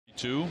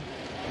2.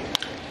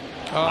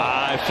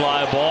 High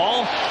fly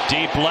ball,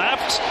 deep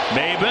left.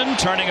 Maben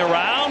turning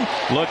around,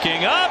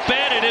 looking up,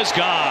 and it is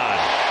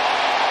gone.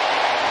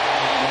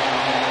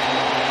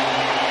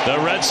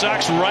 The Red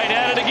Sox right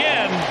at it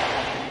again.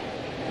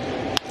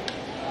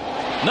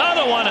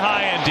 Another one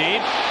high and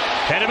deep.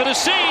 Headed for the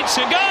seats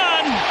and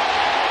gone.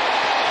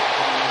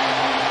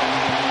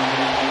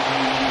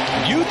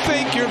 You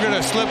think you're going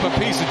to slip a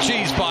piece of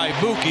cheese by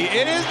Mookie.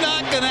 It is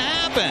not going to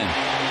happen.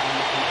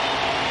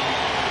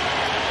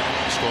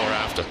 Score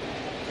after.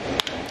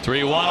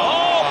 3-1.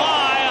 Oh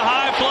my! A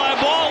high fly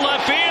ball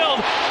left field.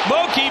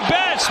 Mookie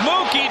Betts.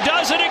 Mookie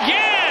does it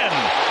again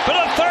for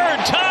the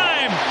third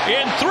time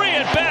in 3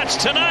 at-bats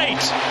tonight.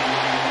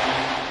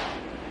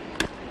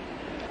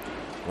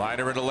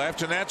 Liner into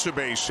left, and that's a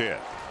base hit.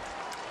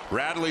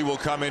 Bradley will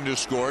come in to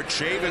score.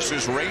 Chavis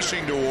is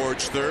racing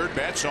towards third.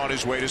 Betts on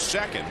his way to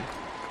second.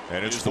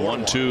 And it's the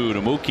 1-2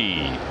 to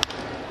Mookie.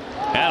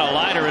 And a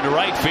liner into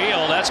right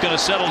field. That's going to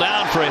settle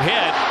down for a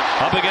hit.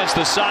 Up against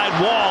the side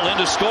wall.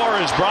 Into score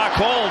is Brock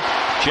Holt.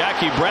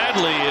 Jackie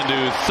Bradley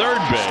into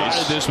third base.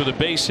 Started this with a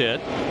base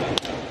hit.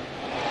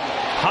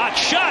 Hot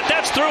shot.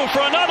 That's through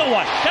for another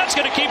one. That's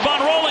going to keep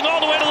on rolling all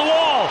the way to the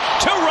wall.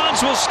 2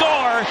 runs will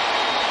score.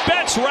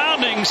 Betts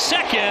rounding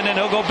second, and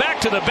he'll go back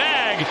to the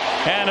bag.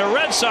 And the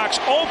Red Sox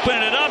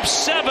open it up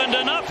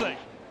 7-0.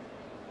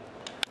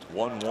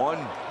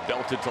 1-1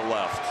 belted to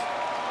left.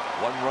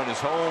 1 run is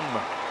home.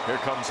 Here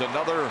comes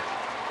another.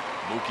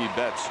 Mookie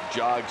Betts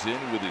jogs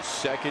in with his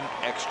second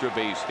extra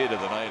base hit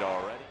of the night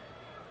already.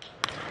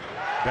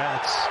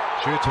 Betts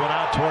shoots one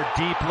out toward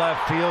deep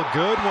left field.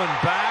 Good one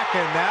back,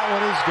 and that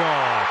one is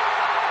gone.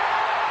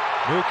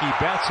 Mookie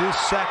Betts, his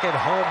second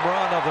home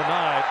run of the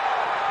night,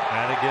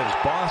 and it gives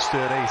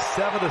Boston a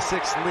 7-6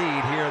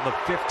 lead here in the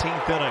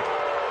 15th inning.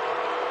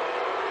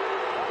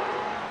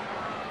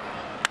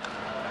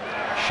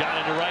 Shot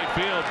into right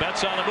field.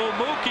 Betts on the move.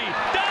 Mookie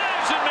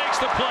dives and makes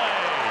the play.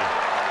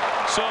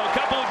 So a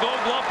couple of Gold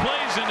Glove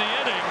plays in the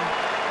inning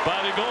by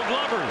the Gold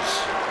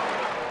Glovers.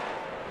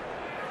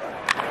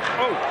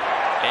 Oh.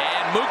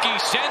 And Mookie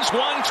sends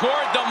one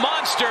toward the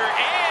monster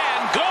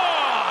and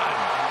gone.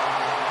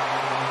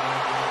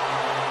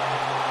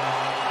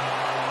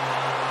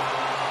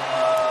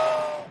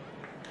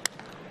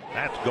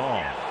 That's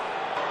gone.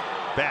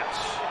 Betts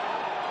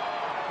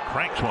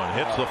cranks one,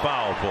 hits the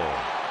foul pole.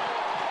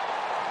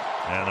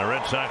 And the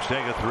Red Sox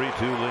take a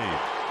 3-2 lead.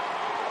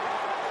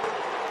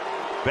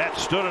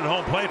 Betts stood at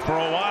home plate for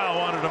a while,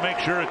 wanted to make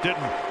sure it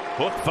didn't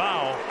hook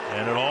foul,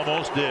 and it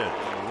almost did.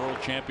 The World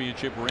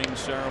Championship ring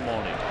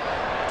ceremony.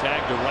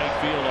 Tag to right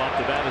field off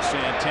the bat of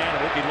Santana.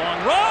 Mookie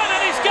long run,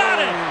 and he's got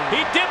it.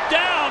 He dipped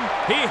down,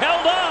 he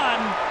held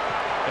on,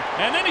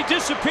 and then he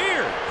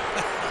disappeared.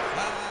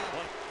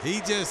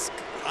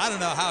 I don't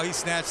know how he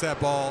snatched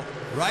that ball.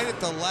 Right at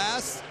the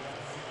last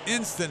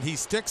instant, he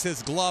sticks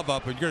his glove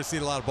up, and you're going to see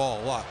a lot of ball.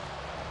 What?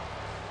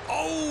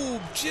 Oh,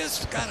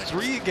 just got a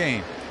 3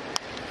 game.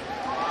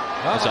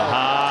 That's a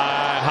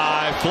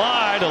high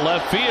fly to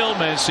left field.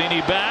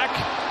 Mancini back.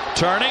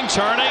 Turning. It's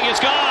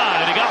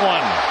gone. And he got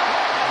one.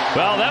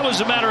 Well, that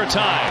was a matter of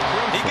time.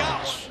 He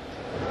got one.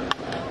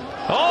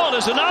 Oh,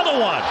 there's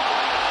another one.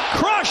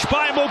 Crushed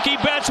by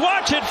Mookie Betts.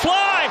 Watch it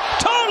fly.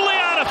 Totally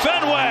out of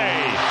Fenway.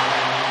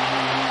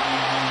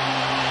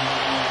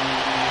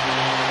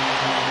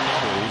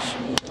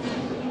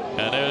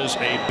 And there's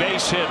a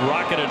base hit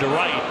rocketed to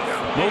right.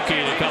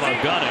 Mookie to come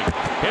up gunning.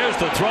 Here's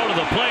the throw to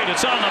the plate.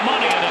 It's on the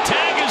money, and the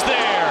tag is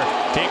there.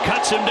 He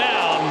cuts him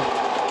down.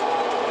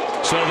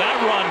 So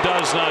that run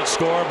does not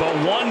score, but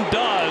one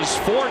does.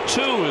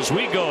 4-2 as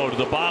we go to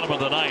the bottom of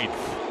the ninth.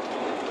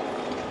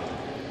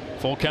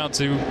 Full count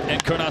to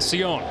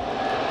Encarnacion.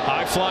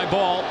 High fly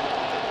ball,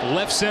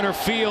 left center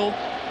field.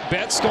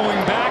 Betts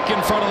going back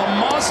in front of the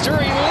monster.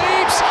 He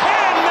leaps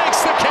and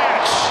makes the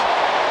catch.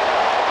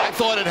 I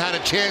thought it had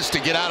a chance to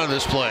get out of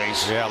this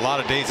place. Yeah, a lot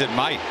of days it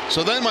might.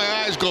 So then my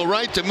eyes go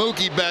right to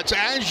Mookie Betts.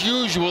 As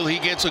usual, he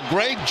gets a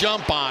great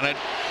jump on it.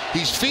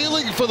 He's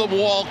feeling for the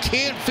wall,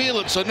 can't feel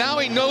it. So now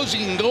he knows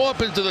he can go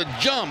up into the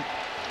jump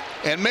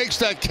and makes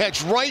that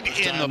catch right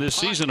in the this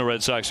season. The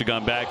Red Sox have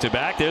gone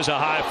back-to-back. There's a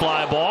high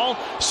fly ball,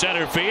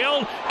 center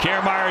field.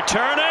 Kiermaier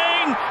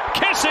turning,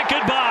 kiss it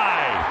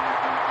goodbye.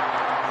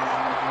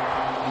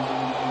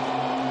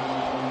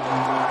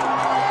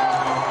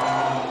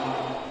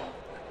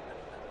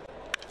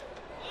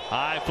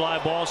 High fly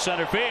ball,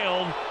 center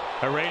field.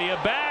 Heredia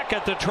back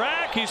at the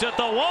track. He's at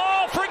the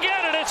wall.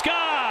 Forget it. It's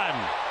gone.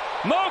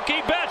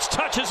 Mookie Betts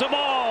touches them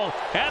all,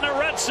 and the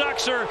Red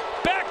Sox are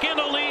back in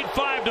the lead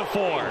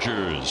 5-4.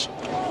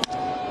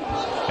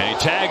 And he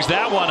tags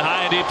that one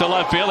high and deep to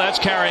left field. That's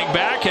carrying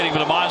back, hitting for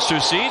the monster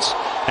seats.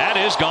 That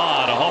is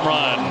gone. A home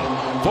run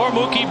for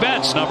Mookie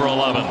Betts, number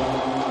 11.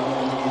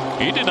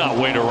 He did not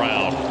wait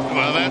around.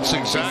 Well, that's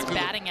exactly.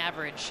 His batting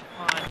average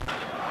on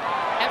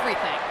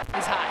everything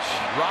is high.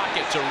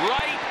 Rocket to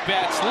right.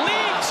 Betts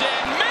leaps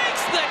and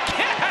makes the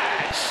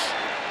catch.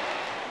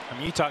 I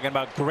mean, you're talking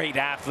about great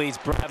athletes.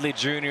 Bradley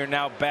Jr.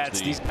 now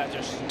Betts. These guys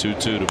are 2-2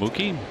 to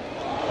Mookie.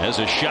 As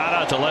a shot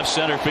out to left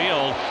center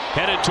field,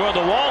 headed toward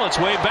the wall. It's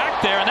way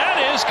back there, and that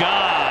is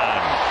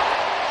gone.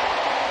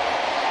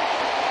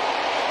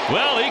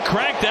 Well, he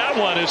cranked that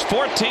one. His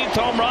 14th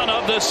home run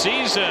of the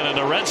season, and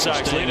the Red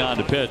Sox lead on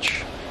to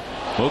pitch.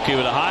 Mookie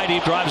with a high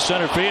deep drive to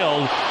center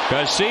field.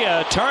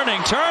 Garcia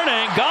turning,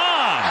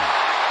 gone.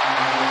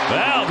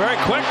 Well, very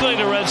quickly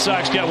the Red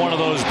Sox get one of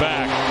those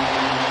back.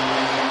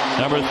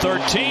 Number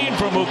 13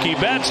 for Mookie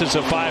Betts. It's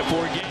a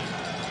 5-4 game.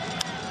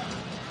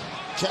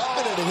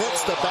 Chapman, and it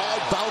hits the bag,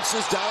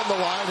 bounces down the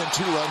line, and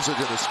 2 runs are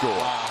going to score.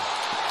 Wow.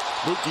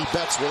 Mookie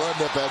Betts will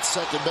end up at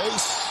second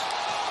base.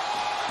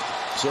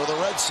 So the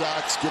Red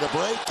Sox get a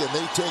break, and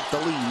they take the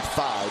lead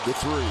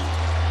 5-3.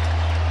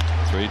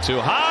 3-2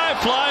 high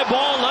fly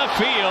ball left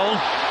field,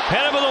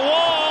 headed for the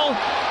wall,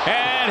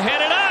 and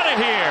headed out of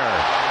here.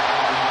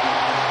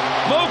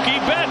 Mookie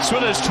Betts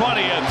with his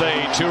 20th,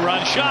 a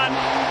 2-run shot,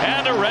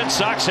 and the Red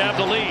Sox have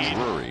the lead.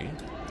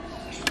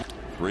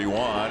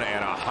 3-1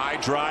 and a high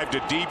drive to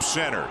deep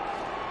center.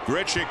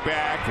 Grichuk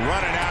back,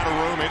 running out of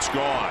room. It's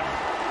gone.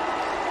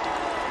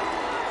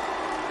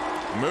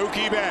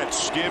 Mookie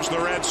Betts gives the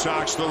Red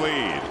Sox the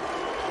lead.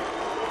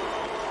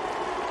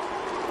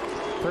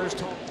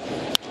 First home.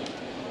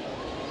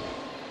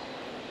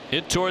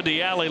 Hit toward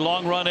the alley,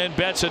 long run in.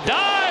 Betts a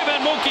dive,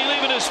 and Mookie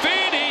leaving his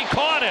feet. He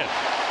caught it.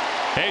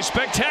 A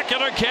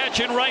spectacular catch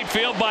in right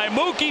field by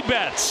Mookie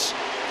Betts.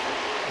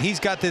 He's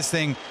got this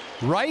thing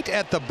right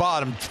at the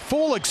bottom,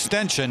 full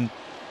extension,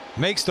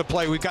 makes the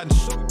play. We've gotten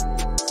so